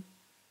vanilla. Mm-hmm.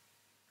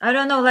 I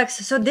don't know, like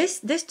so. This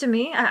to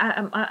me,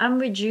 I'm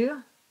with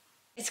you.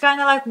 It's kind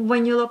of like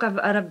when you look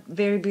at a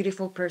very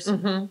beautiful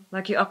person,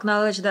 like you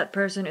acknowledge that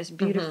person is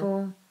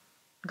beautiful,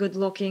 good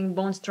looking,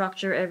 bone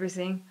structure,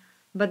 everything,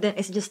 but then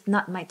it's just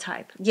not my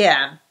type.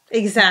 Yeah,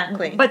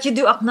 exactly. But you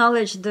do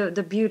acknowledge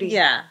the beauty.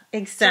 Yeah,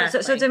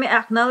 exactly. So to me,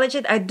 acknowledge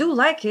it. I do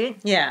like it.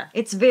 Yeah,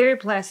 it's very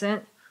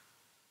pleasant.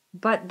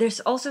 But there's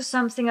also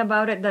something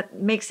about it that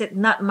makes it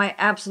not my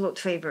absolute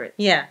favorite.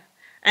 Yeah.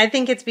 I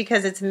think it's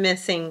because it's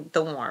missing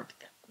the warmth.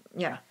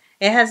 Yeah.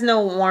 It has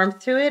no warmth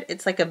to it.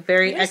 It's like a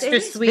very extra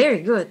sweet. It's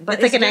very good. But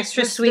it's like an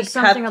extra sweet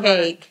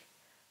cupcake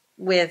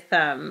with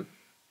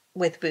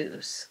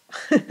booze.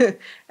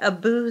 A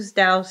booze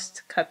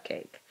doused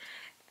cupcake.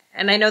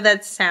 And I know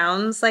that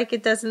sounds like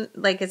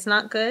it's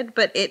not good,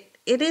 but it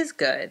is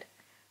good.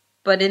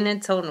 But in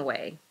its own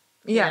way.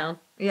 Yeah. You know?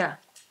 Yeah.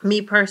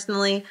 Me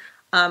personally,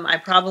 I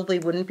probably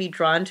wouldn't be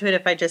drawn to it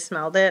if I just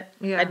smelled it.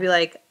 Yeah. I'd be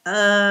like,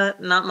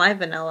 not my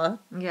vanilla.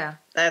 Yeah.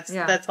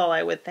 That's all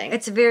I would think.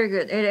 It's very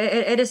good.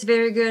 It is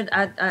very good.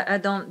 I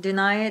don't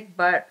deny it,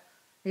 but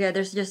yeah,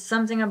 there's just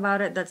something about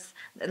it that's,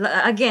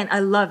 again, I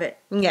love it.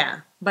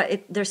 Yeah.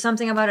 But there's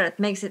something about it that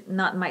makes it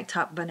not my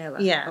top vanilla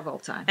of all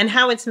time. And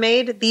how it's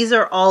made, these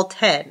are all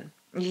 10.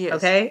 Yes.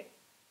 Okay?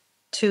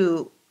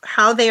 To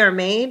how they are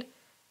made,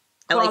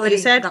 and like you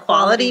said,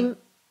 quality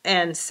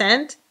and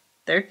scent,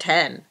 they're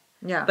 10.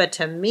 Yeah. But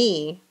to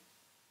me,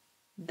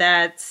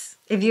 that's...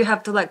 If you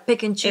have to like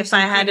pick and choose. If I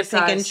had to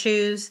pick and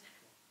choose,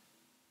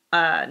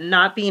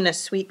 not being a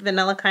sweet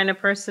vanilla kind of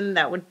person,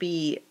 that would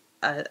be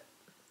a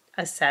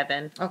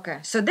 7. Okay.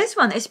 So this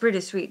one is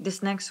pretty sweet,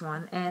 this next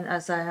one. And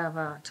as I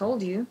have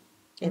told you,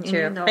 It's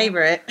your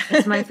favorite.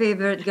 It's my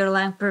favorite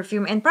Guerlain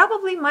perfume, and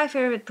probably my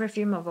favorite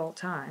perfume of all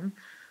time.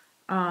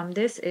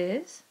 This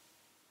is...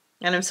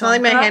 And I'm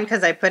smelling my hand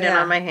because I put it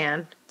on my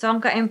hand.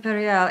 Tonka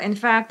Imperial. In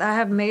fact, I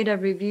have made a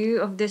review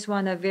of this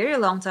one a very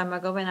long time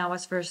ago when I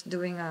was first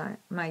doing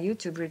my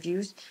YouTube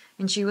reviews.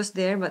 And she was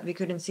there, but we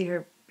couldn't see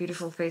her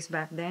beautiful face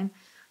back then.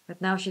 But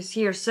now she's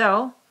here.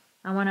 So,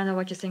 I want to know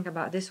what you think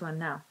about this one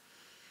now.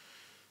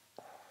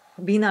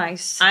 Be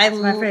nice. It's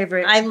my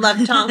favorite. I love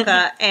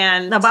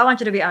Tonka. No, but I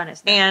want you to be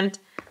honest. And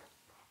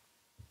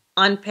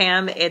on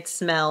Pam, it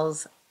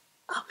smells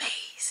amazing.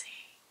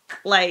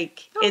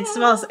 Like, it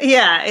smells,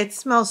 it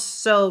smells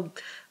so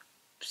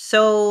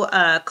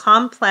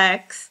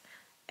complex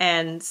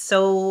and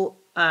so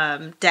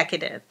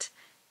decadent.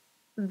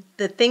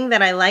 The thing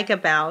that I like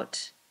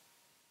about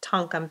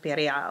Tonka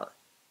Imperial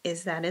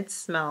is that it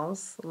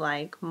smells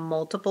like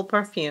multiple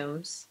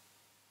perfumes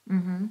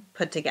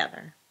put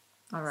together.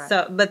 All right.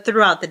 So, but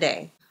throughout the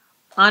day.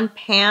 On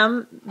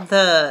Pam,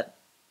 the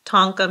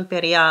Tonka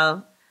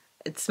Imperial,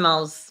 it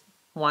smells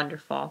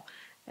wonderful.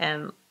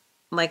 And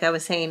like I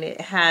was saying, it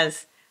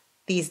has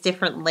these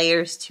different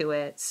layers to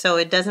it. So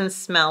it doesn't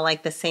smell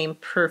like the same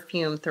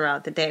perfume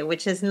throughout the day,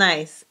 which is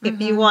nice.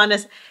 If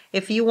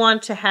you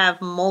want to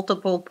have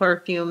multiple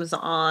perfumes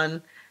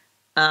on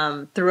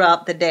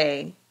throughout the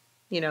day,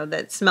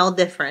 that smell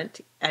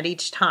different at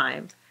each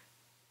time,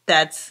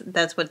 that's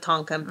what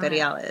Tonka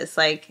Imperial is.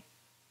 Like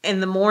in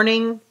the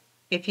morning,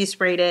 if you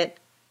sprayed it,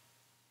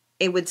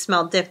 it would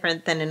smell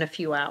different than in a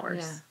few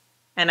hours. Yeah.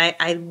 And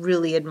I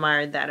really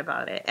admired that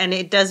about it. And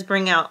it does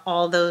bring out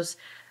all those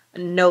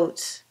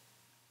notes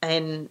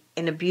in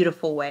a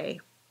beautiful way.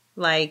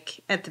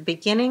 Like at the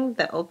beginning,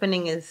 the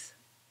opening is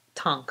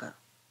Tonka.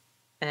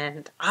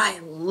 And I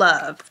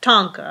love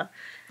Tonka.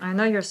 I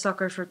know you're a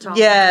sucker for Tonka.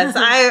 Yes.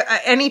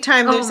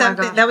 Anytime there's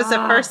something, that was the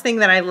first thing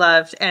that I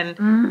loved.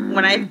 And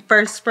when I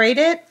first sprayed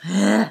it,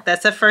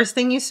 that's the first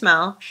thing you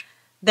smell.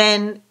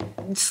 Then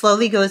it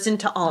slowly goes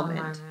into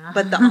almond.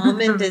 But the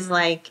almond is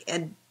like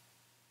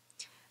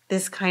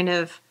this kind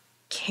of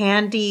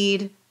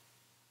candied,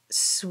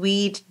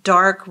 sweet,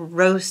 dark,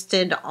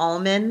 roasted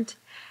almond.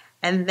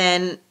 And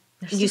then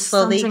you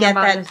slowly get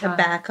that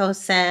tobacco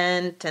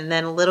scent, and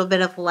then a little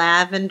bit of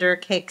lavender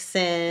kicks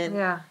in.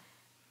 Yeah.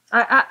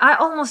 I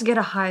almost get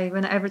a high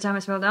every time I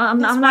smell it. I'm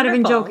not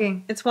even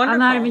joking. It's wonderful. I'm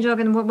not even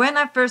joking. When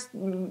I first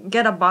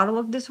get a bottle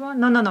of this one,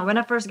 no. When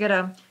I first get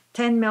a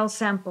 10 ml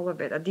sample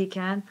of it, a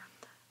decant,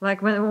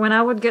 like when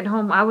I would get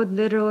home, I would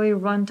literally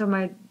run to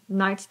my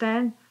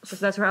nightstand,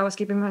 because that's where I was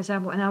keeping my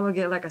sample, and I would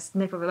get like a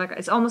sniff of it. Like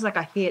it's almost like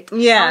a hit.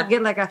 Yeah. I would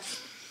get like a...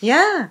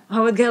 Yeah. I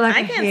would get like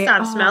I can't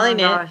stop smelling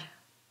it. God.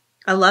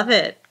 I love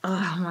it.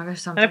 Oh my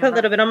gosh, and I put a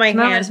little bit on my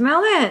hand.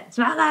 Smell it.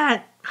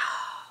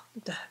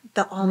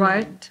 The almond.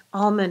 Right?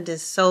 Almond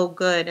is so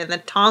good. And the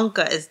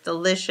Tonka is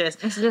delicious.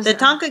 The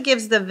Tonka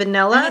gives the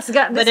vanilla,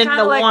 but in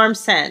the warm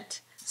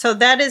scent. So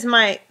that is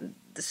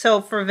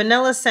so for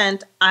vanilla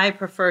scent, I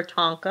prefer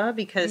Tonka,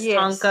 because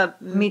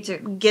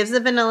Tonka gives the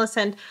vanilla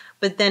scent,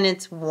 but then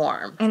it's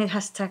warm. And it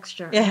has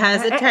texture. It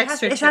has a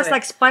texture to it. It has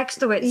like spikes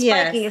to it. Spiky.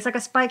 Yes. It's like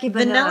a spiky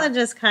vanilla. Vanilla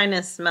just kind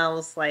of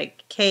smells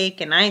like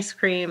cake and ice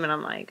cream, and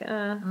I'm like,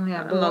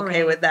 I'm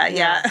okay with that.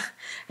 Yeah.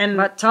 And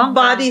but Tonka,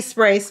 body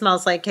spray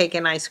smells like cake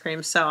and ice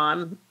cream, so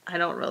I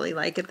don't really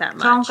like it that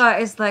much. Tonka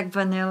is like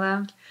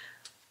vanilla,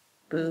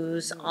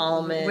 booze,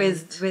 almond,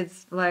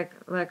 with like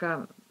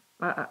a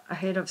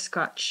hit of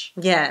scotch.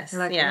 Yes.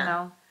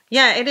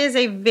 Yeah, it is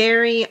a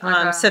very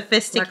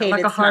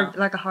sophisticated smell.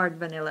 Like a hard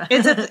vanilla.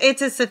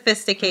 It's a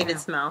sophisticated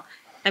smell.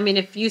 I mean,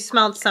 if you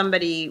smelled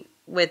somebody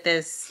with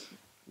this,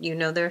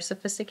 they're a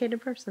sophisticated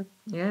person.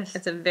 Yes.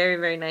 It's a very,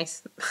 very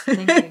nice...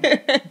 Thank you.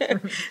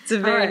 It's a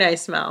very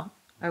nice smell.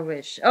 I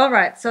wish. All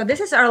right, so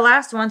this is our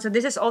last one. So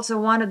this is also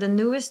one of the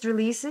newest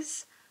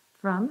releases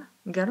from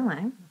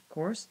Guerlain, of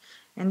course.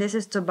 And this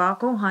is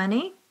Tobacco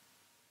Honey.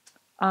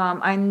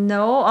 I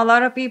know a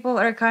lot of people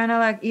are kind of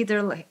like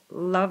either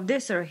love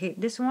this or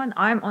hate this one.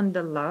 I'm on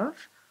the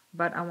love,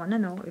 but I want to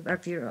know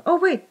if you're... Oh,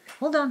 wait.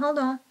 Hold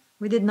on.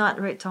 We did not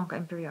rate Tonka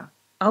Imperial.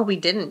 Oh, we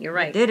didn't. You're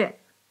right. We didn't.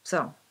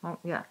 So,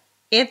 yeah.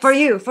 For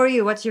you,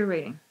 what's your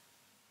rating?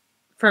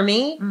 For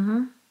me?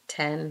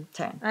 10.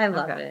 I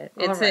love it.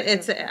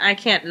 I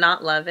can't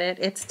not love it.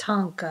 It's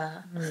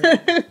Tonka.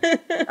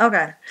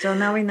 Okay. So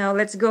now we know.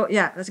 Let's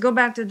go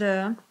back to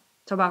the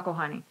Tobacco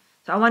Honey.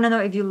 So I want to know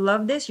if you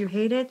love this, you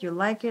hate it, you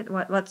like it.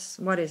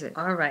 What is it?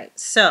 All right.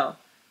 So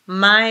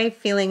my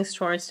feelings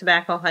towards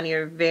Tobacco Honey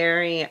are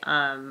very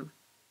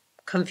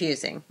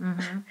confusing,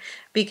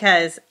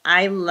 because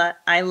I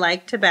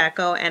like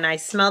tobacco, and I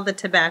smelled the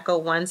tobacco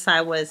once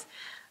I was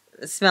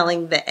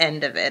smelling the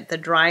end of it. The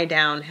dry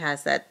down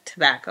has that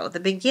tobacco.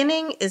 The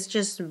beginning is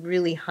just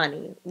really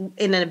honey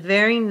in a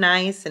very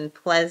nice and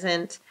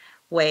pleasant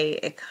way.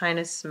 It kind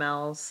of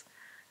smells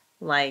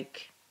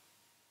like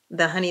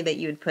the honey that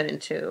you would put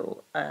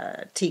into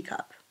a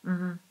teacup.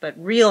 But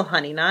real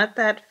honey, not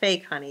that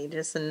fake honey,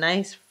 just a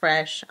nice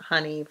fresh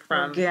honey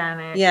from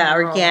organic. Yeah,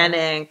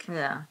 organic.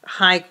 Yeah.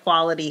 High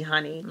quality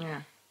honey.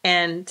 Yeah.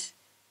 And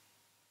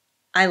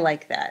I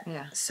like that.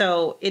 Yeah.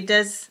 So it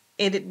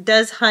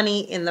does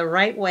honey in the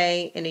right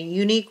way, in a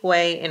unique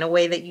way, in a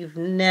way that you've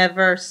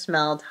never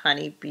smelled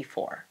honey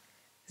before.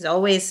 It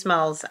always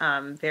smells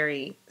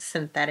very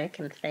synthetic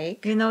and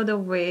fake. You know the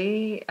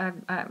way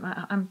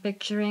I'm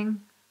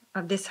picturing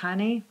of this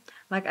honey?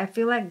 Like, I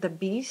feel like the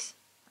bees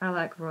are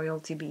like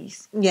royalty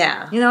bees.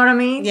 Yeah. You know what I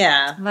mean?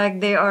 Yeah.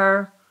 Like they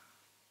are,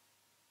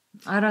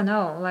 I don't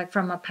know, like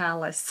from a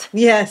palace.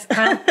 Yes.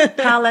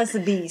 Palace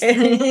bees.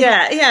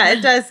 yeah,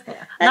 it does.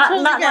 Yeah.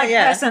 Not like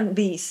peasant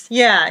bees.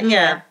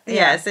 Yeah.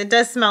 Yes, it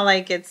does smell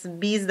like it's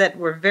bees that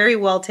were very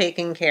well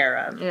taken care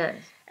of. Yes.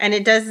 And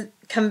it does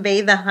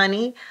convey the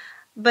honey,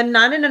 but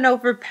not in an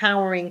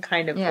overpowering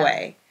kind of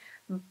way.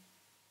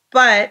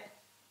 But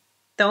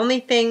the only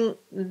thing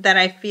that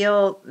I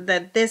feel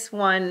that this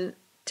one,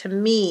 to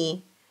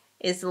me,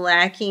 is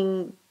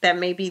lacking that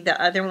maybe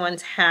the other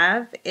ones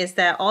have is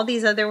that all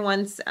these other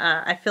ones,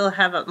 I feel,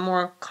 have a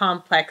more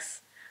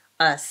complex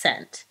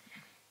scent.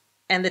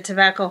 And the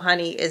tobacco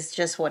honey is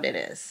just what it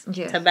is.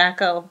 Yes.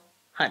 Tobacco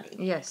honey.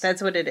 Yes.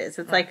 That's what it is.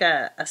 It's like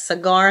a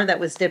cigar that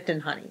was dipped in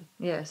honey.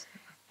 Yes.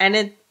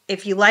 And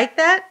if you like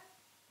that,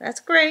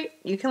 that's great.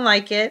 You can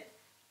like it.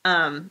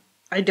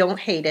 I don't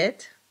hate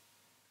it.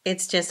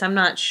 It's just I'm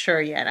not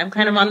sure yet. I'm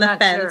kind of on the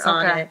fence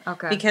on it.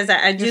 Okay. Because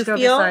I do feel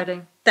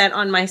deciding that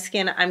on my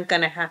skin, I'm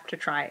going to have to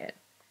try it.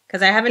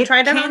 Because I haven't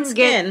tried it on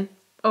skin.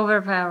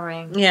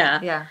 Overpowering. Yeah.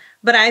 Yeah.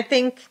 But I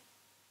think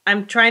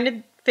I'm trying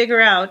to figure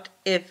out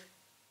if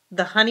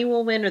the honey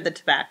will win or the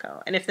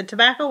tobacco. And if the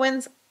tobacco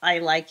wins, I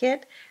like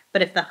it.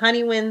 But if the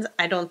honey wins,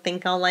 I don't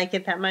think I'll like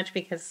it that much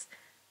because,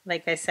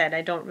 like I said,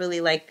 I don't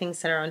really like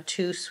things that are on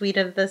too sweet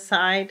of the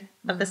side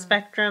of the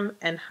spectrum.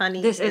 And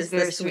honey is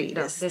very the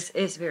sweetest. This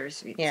is very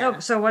sweet. Yeah.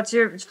 So what's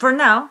your, for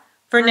now,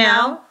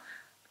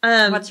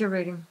 what's your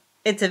rating?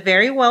 It's a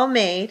very well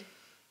made.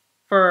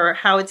 For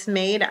how it's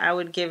made, I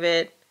would give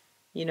it,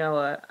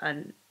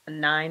 a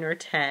 9 or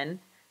 10.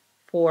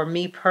 For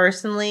me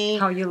personally,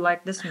 how you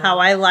like this one? How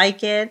I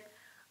like it,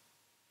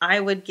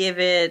 I would give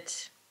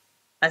it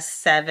a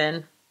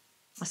 7.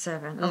 A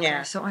 7. Okay.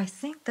 Yeah. So I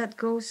think that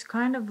goes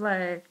kind of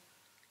like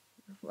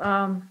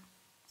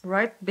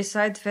right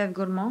beside Fève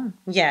Gourmand.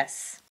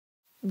 Yes.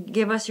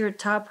 Give us your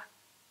top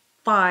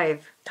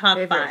 5. Top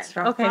favorites. 5.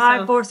 From okay.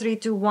 5, 4, 3,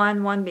 2,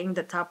 1. 1 being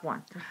the top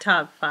one.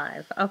 Top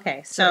 5.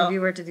 Okay. So if you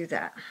were to do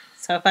that.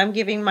 So if I'm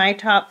giving my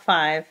top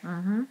 5,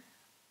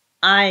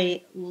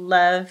 I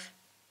love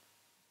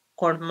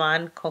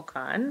Gourmand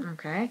Cocan.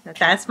 Okay.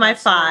 That's my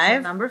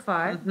 5. Number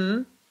 5.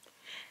 Mm-hmm.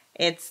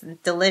 It's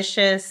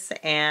delicious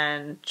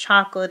and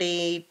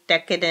chocolatey,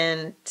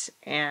 decadent,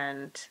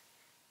 and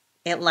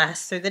it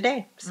lasts through the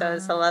day. So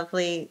it's a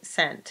lovely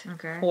scent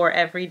for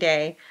every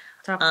day.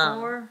 Top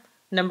 4?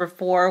 Number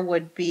 4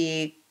 would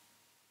be,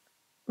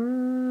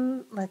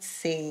 let's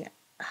see.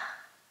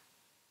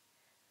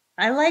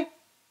 I like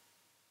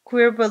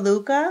Cuir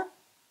Beluga,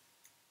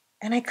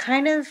 and I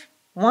kind of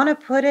want to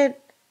put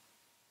it,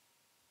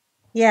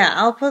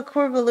 I'll put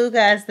Cuir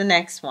Beluga as the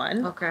next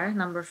one. Okay,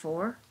 number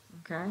 4.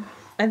 Okay.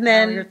 And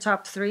then your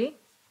top 3?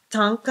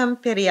 Tonka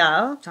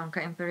Imperial.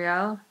 Tonka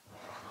Imperial.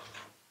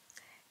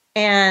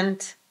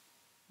 And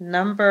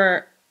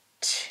number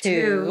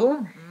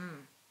 2.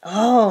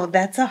 Oh,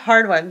 that's a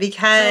hard one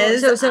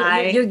because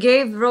you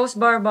gave Rose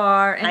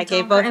Barbar and I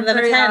gave both of them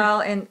a 10.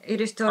 And it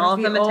is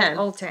totally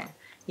all 10.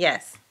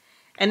 Yes.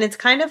 And it's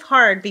kind of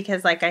hard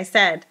because, like I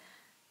said,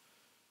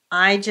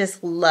 I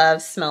just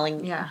love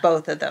smelling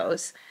both of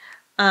those.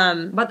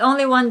 But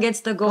only one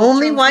gets the gold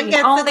Only trophy. one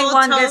gets the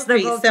gold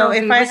trophy. So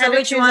if I had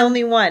to choose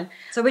only one.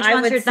 So which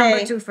one's your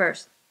number 2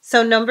 first?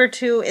 So number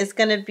 2 is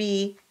going to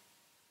be,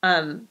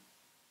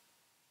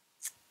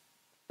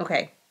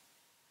 okay.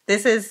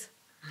 This is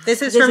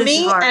for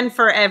me and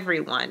for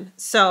everyone.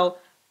 So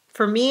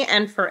for me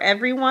and for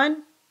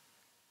everyone,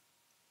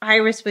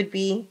 Iris would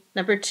be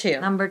number 2.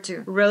 Number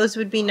 2. Rose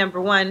would be number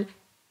 1.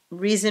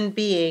 Reason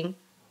being,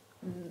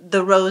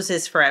 the rose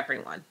is for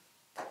everyone.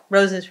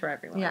 Rose is for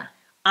everyone. Yeah.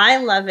 I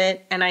love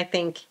it, and I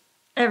think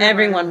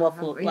everyone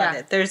will love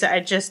it. I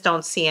just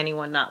don't see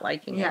anyone not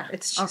liking it.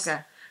 It's just,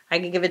 I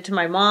could give it to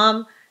my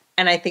mom,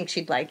 and I think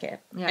she'd like it.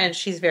 Yeah. And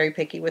she's very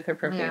picky with her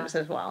perfumes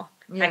as well.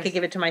 Yes. I could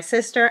give it to my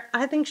sister.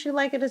 I think she'd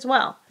like it as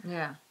well.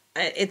 Yeah.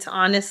 It's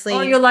honestly...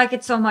 Oh, you like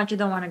it so much you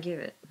don't want to give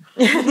it.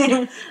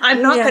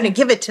 I'm not going to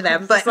give it to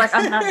them, but... It's like,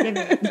 I'm not giving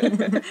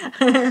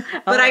it.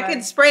 But I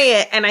could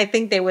spray it, and I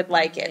think they would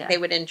like it. Yeah. They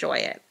would enjoy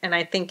it. And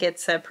I think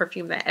it's a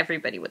perfume that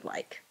everybody would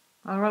like.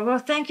 All right. Well,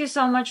 thank you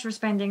so much for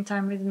spending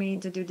time with me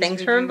to do this.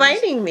 Thanks for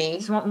inviting me.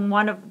 It's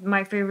one of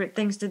my favorite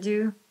things to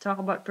do, talk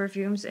about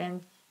perfumes,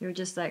 and you're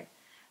just like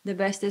the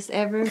bestest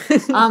ever.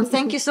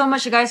 Thank you so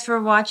much, guys,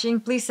 for watching.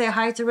 Please say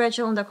hi to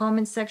Rachel in the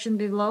comment section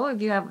below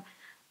if you have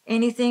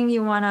anything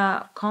you want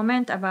to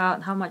comment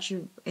about how much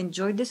you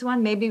enjoyed this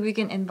one. Maybe we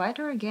can invite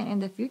her again in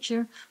the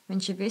future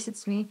when she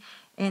visits me.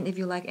 And if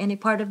you like any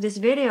part of this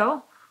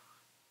video,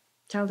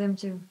 tell them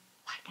to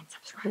like and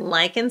subscribe.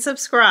 Like and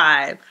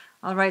subscribe.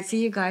 All right.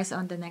 See you guys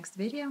on the next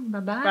video.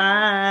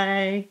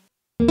 Bye-bye.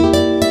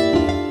 Bye.